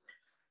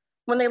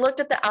 When they looked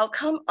at the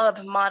outcome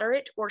of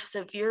moderate or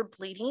severe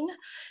bleeding,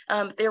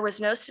 there was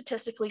no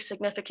statistically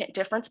significant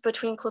difference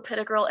between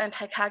clopidogrel and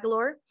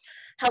ticagrelor.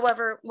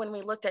 However, when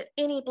we looked at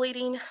any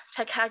bleeding,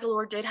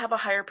 ticagrelor did have a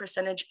higher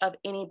percentage of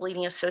any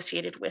bleeding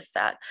associated with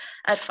that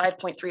at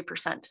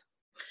 5.3%.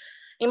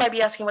 You might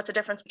be asking what's the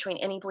difference between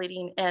any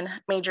bleeding and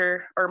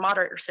major or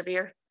moderate or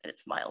severe, and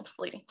it's mild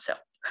bleeding. So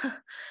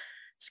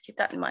just keep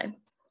that in mind.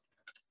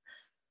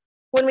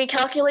 When we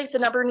calculate the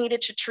number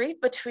needed to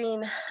treat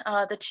between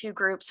the two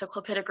groups, so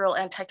clopidogrel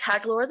and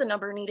ticagrelor, the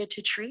number needed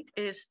to treat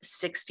is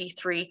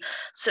 63.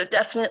 So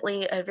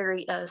definitely a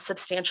very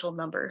substantial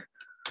number.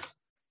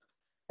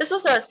 This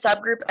was a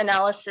subgroup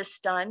analysis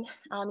done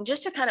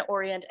just to kind of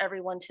orient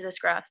everyone to this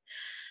graph.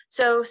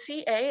 So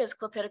CA is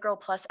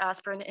clopidogrel plus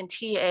aspirin, and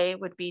TA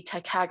would be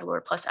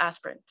ticagrelor plus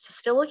aspirin. So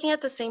still looking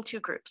at the same two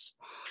groups.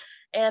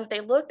 And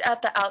they looked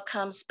at the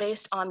outcomes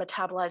based on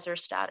metabolizer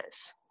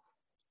status.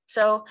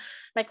 So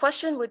my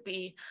question would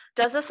be,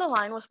 does this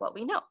align with what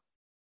we know?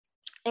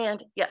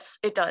 And yes,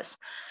 it does.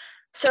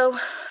 So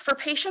for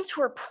patients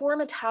who are poor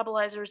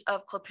metabolizers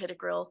of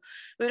clopidogrel,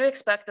 we would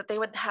expect that they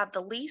would have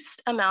the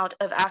least amount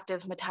of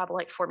active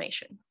metabolite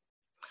formation.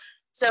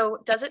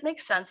 So does it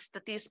make sense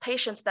that these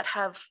patients that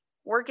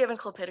were given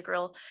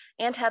clopidogrel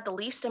and had the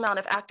least amount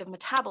of active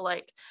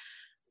metabolite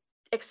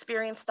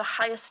experienced the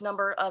highest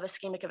number of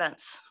ischemic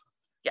events?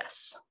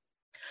 Yes.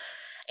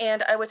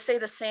 And I would say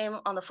the same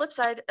on the flip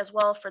side as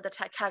well for the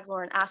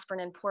ticagrelor and aspirin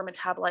and poor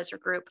metabolizer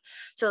group.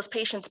 So those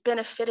patients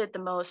benefited the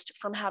most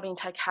from having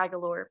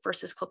ticagrelor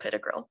versus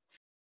clopidogrel.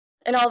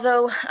 And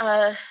although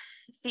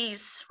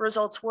these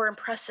results were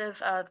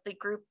impressive,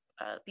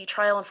 the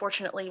trial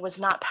unfortunately was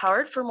not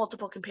powered for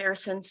multiple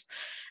comparisons.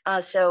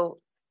 So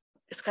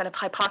it's kind of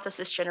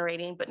hypothesis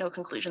generating, but no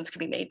conclusions can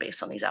be made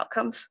based on these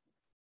outcomes.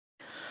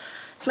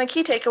 So my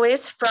key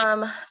takeaways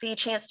from the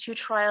CHANCE-2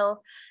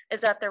 trial is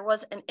that there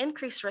was an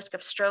increased risk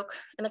of stroke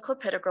in the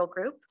clopidogrel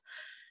group,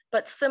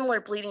 but similar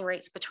bleeding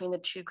rates between the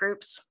two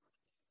groups.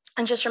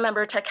 And just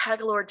remember,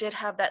 ticagrelor did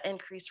have that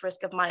increased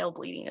risk of mild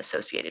bleeding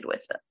associated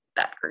with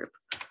that group.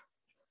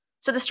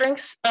 So the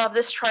strengths of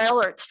this trial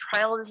or its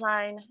trial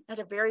design had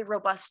a very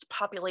robust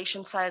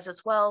population size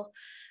as well.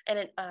 And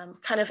it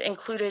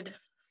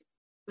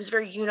was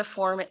very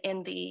uniform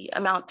in the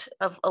amount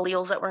of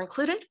alleles that were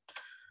included.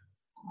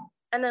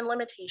 And then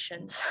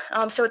limitations.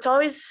 So it's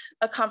always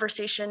a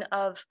conversation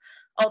of,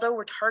 although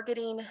we're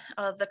targeting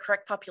the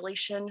correct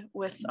population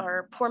with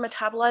our poor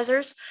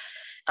metabolizers,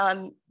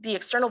 the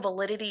external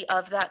validity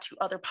of that to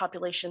other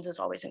populations is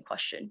always in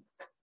question.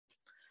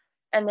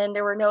 And then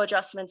there were no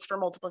adjustments for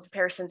multiple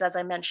comparisons, as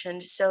I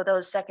mentioned, so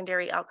those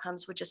secondary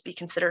outcomes would just be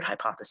considered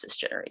hypothesis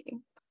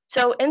generating.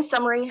 So in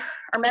summary,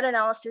 our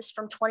meta-analysis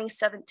from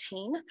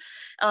 2017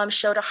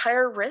 showed a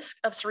higher risk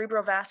of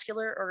cerebrovascular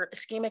or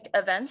ischemic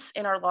events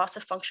in our loss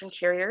of function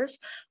carriers,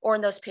 or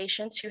in those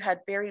patients who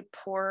had very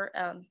poor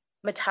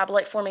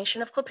metabolite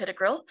formation of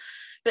clopidogrel,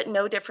 but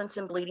no difference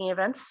in bleeding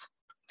events.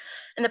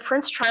 In the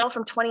PRINCE trial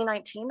from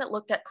 2019 that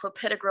looked at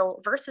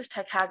clopidogrel versus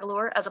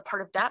ticagrelor as a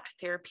part of DAPT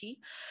therapy,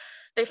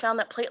 they found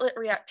that platelet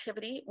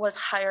reactivity was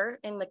higher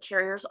in the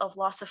carriers of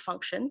loss of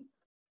function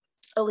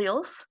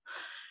alleles,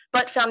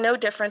 but found no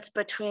difference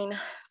between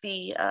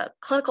the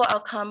clinical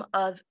outcome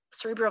of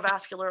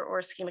cerebrovascular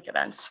or ischemic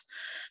events.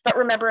 But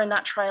remember, in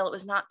that trial, it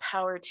was not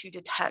powered to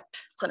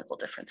detect clinical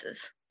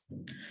differences.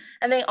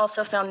 And they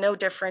also found no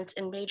difference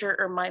in major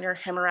or minor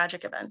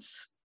hemorrhagic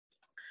events.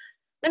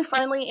 Then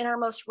finally, in our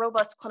most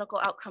robust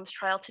clinical outcomes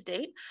trial to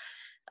date,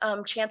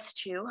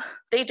 CHANCE-2,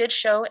 they did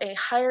show a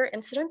higher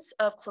incidence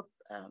of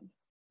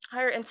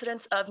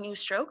new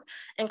stroke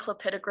and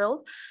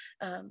clopidogrel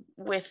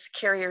with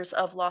carriers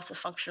of loss of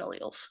function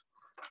alleles,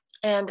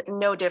 and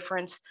no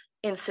difference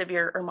in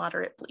severe or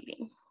moderate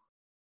bleeding.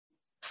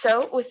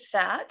 So with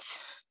that,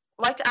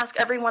 I'd like to ask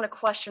everyone a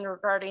question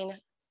regarding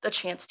the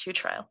CHANCE-2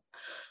 trial.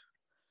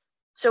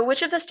 So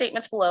which of the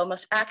statements below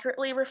most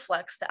accurately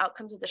reflects the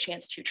outcomes of the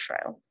CHANCE-2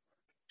 trial?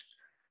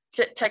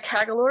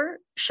 Ticagrelor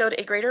showed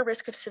a greater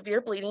risk of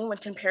severe bleeding when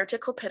compared to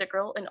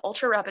clopidogrel in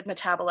ultra-rapid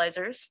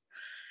metabolizers.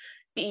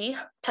 B,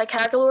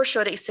 ticagrelor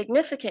showed a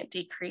significant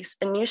decrease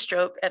in new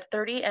stroke at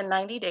 30 and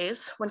 90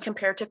 days when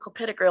compared to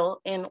clopidogrel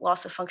in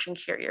loss of function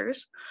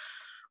carriers.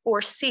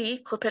 Or C,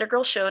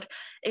 clopidogrel showed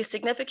a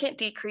significant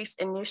decrease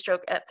in new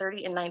stroke at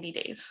 30 and 90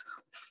 days.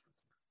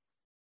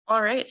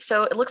 All right,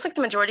 so it looks like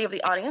the majority of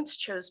the audience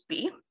chose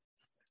B.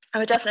 I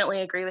would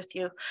definitely agree with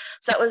you.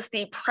 So that was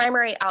the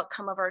primary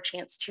outcome of our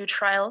CHANCE-2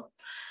 trial.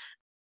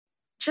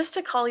 Just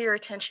to call your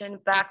attention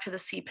back to the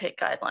CPIC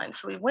guidelines.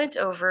 So we went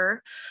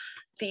over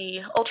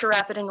the ultra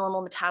rapid and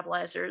normal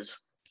metabolizers.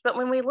 But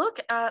when we look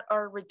at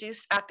our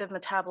reduced active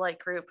metabolite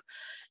group,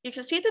 you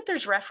can see that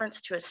there's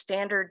reference to a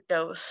standard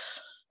dose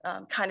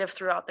kind of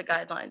throughout the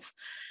guidelines.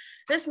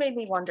 This made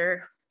me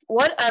wonder,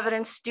 what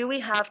evidence do we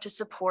have to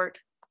support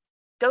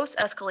dose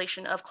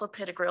escalation of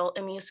clopidogrel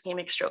in the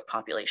ischemic stroke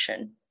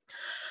population?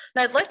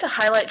 And I'd like to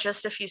highlight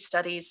just a few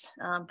studies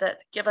that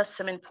give us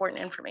some important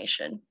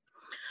information.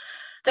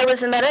 There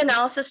was a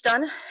meta-analysis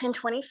done in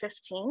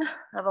 2015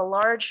 of a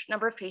large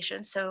number of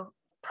patients, so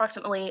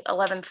approximately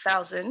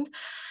 11,000.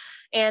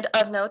 And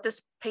of note,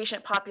 this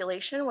patient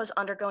population was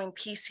undergoing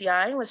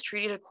PCI and was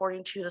treated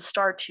according to the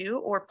STAR2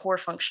 or poor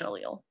function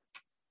allele.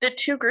 The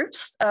two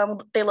groups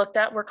they looked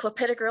at were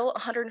clopidogrel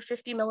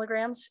 150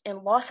 milligrams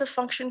in loss of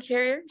function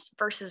carriers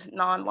versus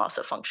non-loss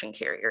of function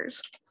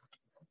carriers.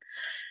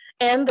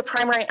 And the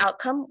primary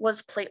outcome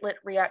was platelet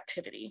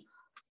reactivity.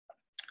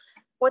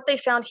 What they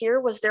found here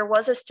was there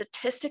was a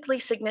statistically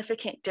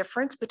significant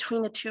difference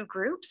between the two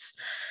groups.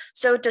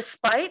 So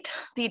despite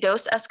the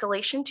dose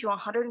escalation to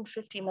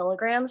 150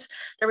 milligrams,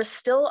 there was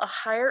still a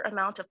higher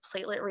amount of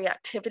platelet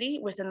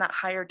reactivity within that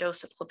higher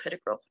dose of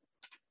clopidogrel.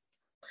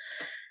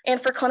 And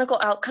for clinical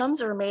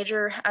outcomes or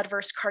major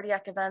adverse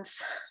cardiac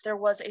events, there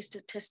was a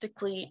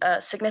statistically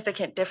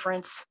significant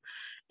difference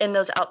in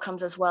those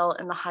outcomes as well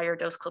in the higher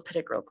dose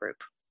clopidogrel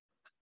group.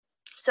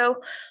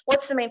 So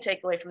what's the main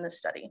takeaway from this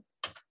study?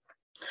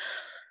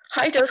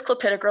 High dose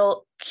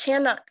clopidogrel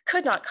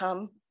could not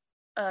come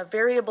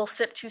variable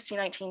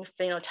CYP2C19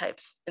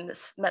 phenotypes in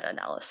this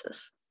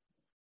meta-analysis.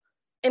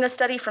 In a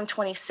study from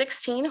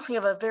 2016, we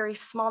have a very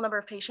small number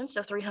of patients,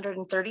 so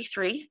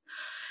 333,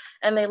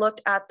 and they looked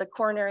at the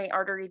coronary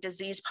artery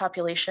disease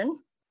population.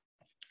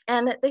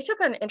 And they took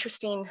an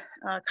interesting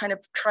kind of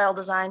trial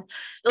design.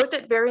 They looked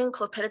at varying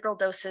clopidogrel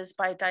doses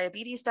by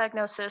diabetes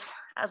diagnosis,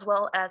 as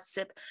well as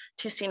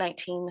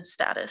CYP2C19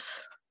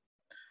 status.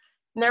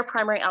 And their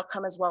primary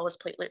outcome as well as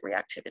platelet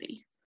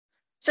reactivity.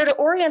 So to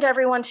orient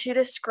everyone to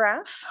this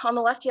graph, on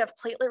the left, you have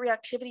platelet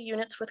reactivity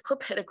units with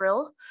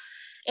clopidogrel.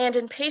 And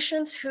in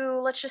patients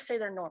who, let's just say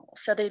they're normal,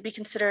 so they'd be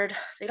considered,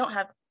 they don't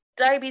have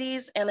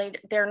diabetes and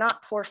they're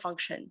not poor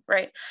function,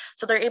 right?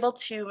 So they're able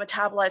to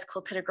metabolize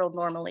clopidogrel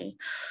normally.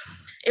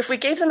 If we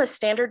gave them a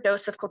standard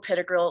dose of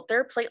clopidogrel,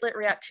 their platelet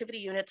reactivity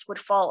units would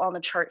fall on the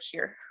chart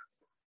here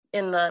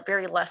in the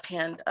very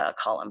left-hand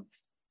column.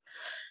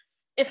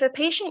 If a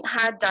patient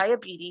had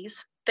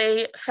diabetes,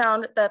 they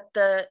found that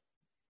the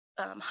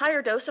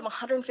higher dose of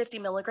 150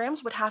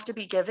 milligrams would have to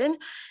be given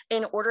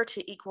in order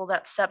to equal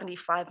that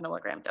 75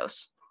 milligram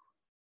dose.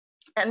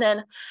 And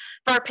then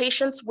for our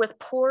patients with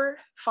poor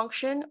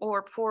function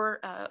or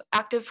poor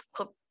active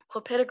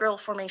clopidogrel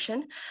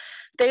formation,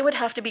 they would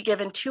have to be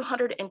given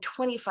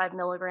 225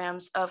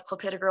 milligrams of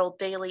clopidogrel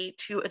daily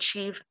to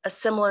achieve a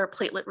similar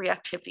platelet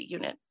reactivity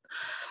unit.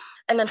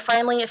 And then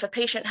finally, if a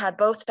patient had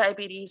both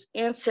diabetes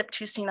and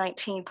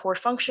CYP2C19 poor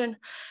function,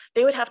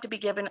 they would have to be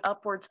given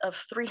upwards of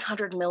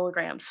 300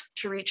 milligrams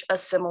to reach a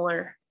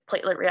similar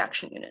platelet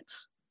reaction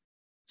units.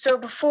 So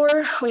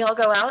before we all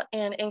go out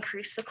and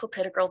increase the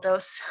clopidogrel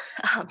dose,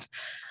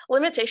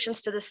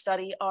 limitations to this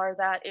study are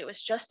that it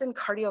was just in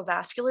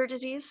cardiovascular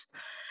disease,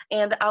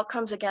 and the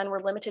outcomes, again,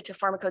 were limited to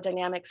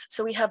pharmacodynamics.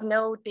 So we have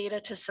no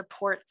data to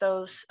support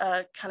those,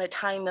 kind of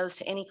tying those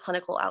to any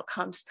clinical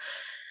outcomes.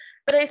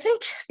 But I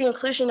think the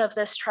inclusion of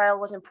this trial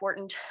was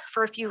important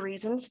for a few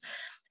reasons.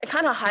 It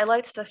kind of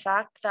highlights the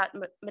fact that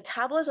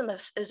metabolism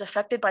is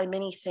affected by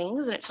many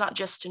things, and it's not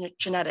just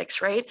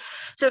genetics, right?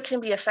 So it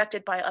can be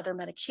affected by other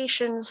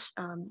medications,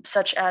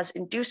 such as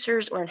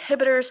inducers or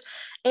inhibitors,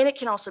 and it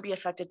can also be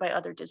affected by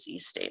other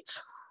disease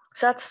states.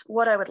 So that's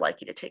what I would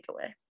like you to take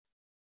away.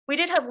 We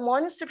did have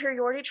one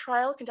superiority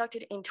trial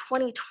conducted in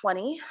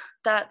 2020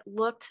 that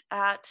looked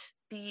at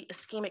the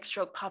ischemic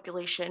stroke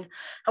population.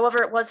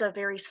 However, it was a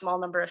very small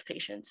number of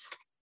patients.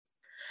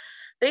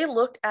 They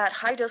looked at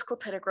high dose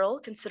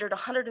clopidogrel, considered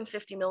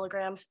 150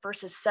 milligrams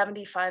versus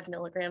 75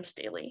 milligrams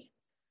daily.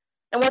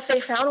 And what they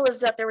found was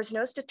that there was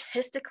no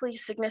statistically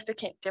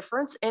significant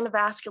difference in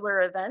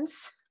vascular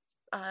events,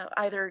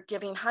 either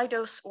giving high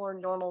dose or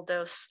normal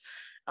dose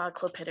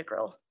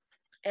clopidogrel.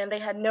 And they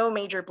had no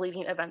major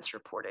bleeding events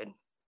reported.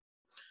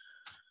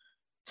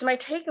 So my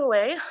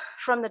takeaway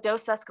from the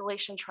dose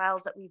escalation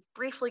trials that we've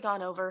briefly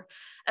gone over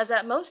is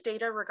that most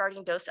data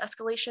regarding dose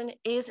escalation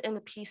is in the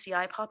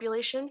PCI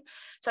population.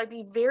 So I'd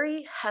be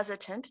very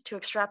hesitant to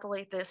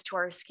extrapolate this to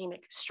our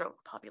ischemic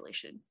stroke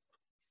population.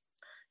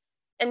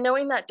 And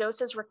knowing that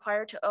doses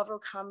required to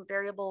overcome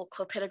variable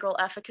clopidogrel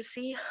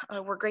efficacy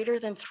were greater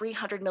than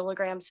 300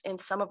 milligrams in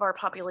some of our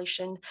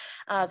population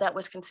that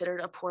was considered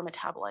a poor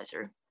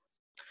metabolizer.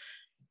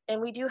 And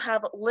we do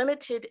have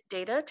limited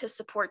data to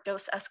support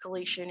dose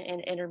escalation in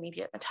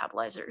intermediate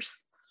metabolizers.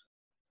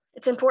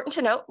 It's important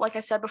to note, like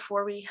I said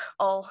before we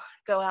all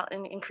go out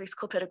and increase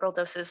clopidogrel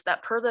doses,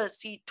 that per the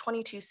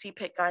C22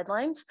 CPIC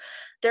guidelines,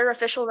 their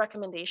official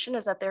recommendation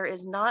is that there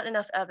is not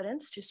enough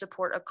evidence to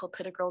support a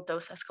clopidogrel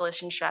dose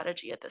escalation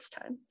strategy at this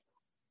time.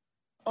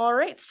 All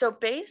right, so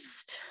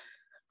based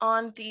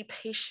on the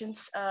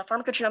patient's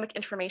pharmacogenomic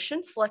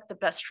information, select the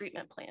best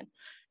treatment plan.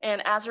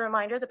 And as a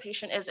reminder, the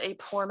patient is a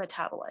poor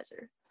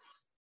metabolizer.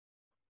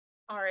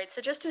 All right,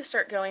 so just to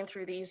start going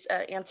through these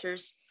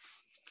answers.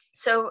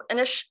 So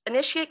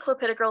initiate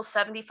clopidogrel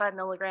 75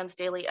 milligrams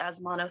daily as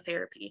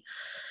monotherapy.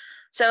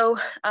 So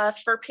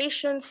for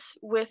patients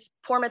with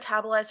poor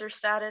metabolizer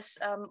status,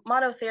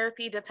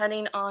 monotherapy,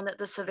 depending on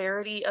the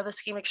severity of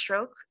ischemic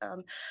stroke,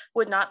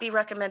 would not be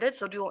recommended.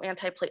 So dual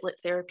antiplatelet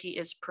therapy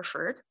is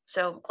preferred.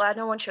 So glad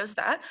no one chose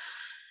that.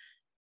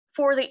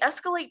 For the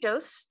escalate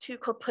dose to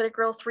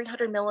clopidogrel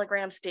 300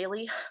 milligrams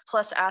daily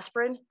plus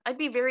aspirin, I'd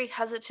be very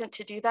hesitant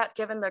to do that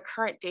given the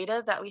current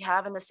data that we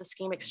have in this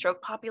ischemic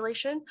stroke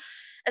population,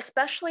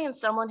 especially in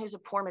someone who's a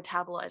poor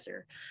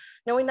metabolizer.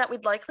 Knowing that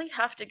we'd likely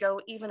have to go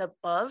even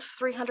above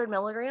 300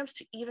 milligrams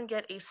to even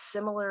get a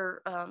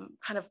similar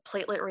kind of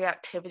platelet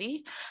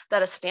reactivity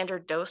that a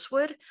standard dose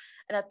would.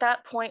 And at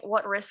that point,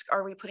 what risk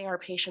are we putting our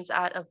patients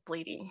at of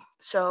bleeding?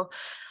 So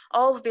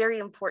all very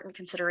important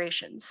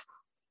considerations.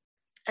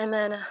 And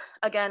then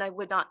again, I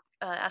would not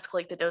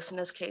escalate the dose in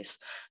this case.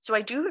 So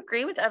I do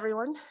agree with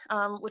everyone,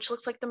 which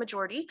looks like the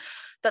majority,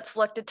 that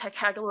selected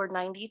ticagrelor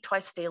 90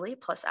 twice daily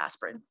plus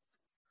aspirin.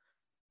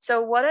 So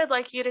what I'd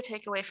like you to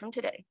take away from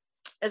today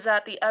is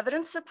that the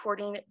evidence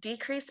supporting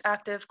decreased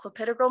active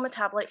clopidogrel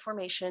metabolite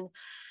formation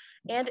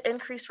and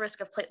increased risk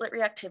of platelet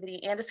reactivity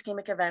and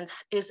ischemic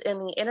events is in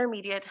the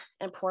intermediate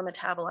and poor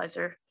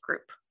metabolizer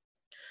group.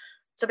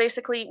 So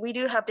basically, we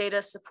do have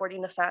data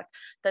supporting the fact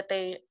that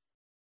they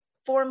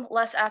form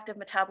less active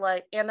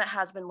metabolite, and that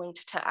has been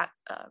linked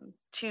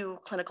to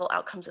clinical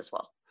outcomes as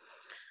well.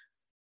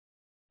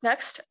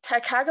 Next,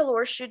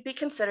 ticagrelor should be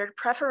considered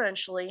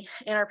preferentially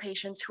in our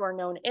patients who are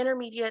known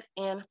intermediate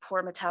and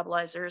poor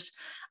metabolizers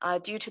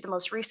due to the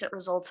most recent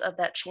results of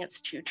that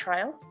CHANCE-2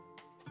 trial.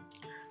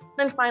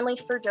 Then finally,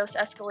 for dose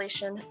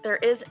escalation, there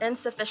is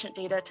insufficient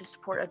data to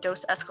support a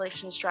dose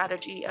escalation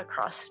strategy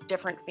across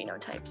different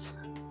phenotypes.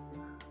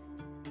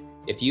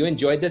 If you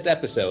enjoyed this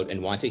episode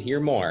and want to hear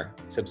more,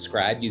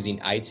 subscribe using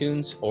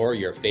iTunes or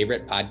your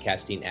favorite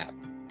podcasting app.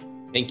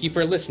 Thank you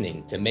for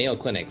listening to Mayo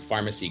Clinic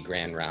Pharmacy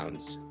Grand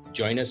Rounds.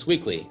 Join us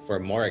weekly for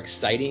more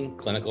exciting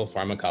clinical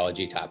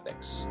pharmacology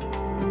topics.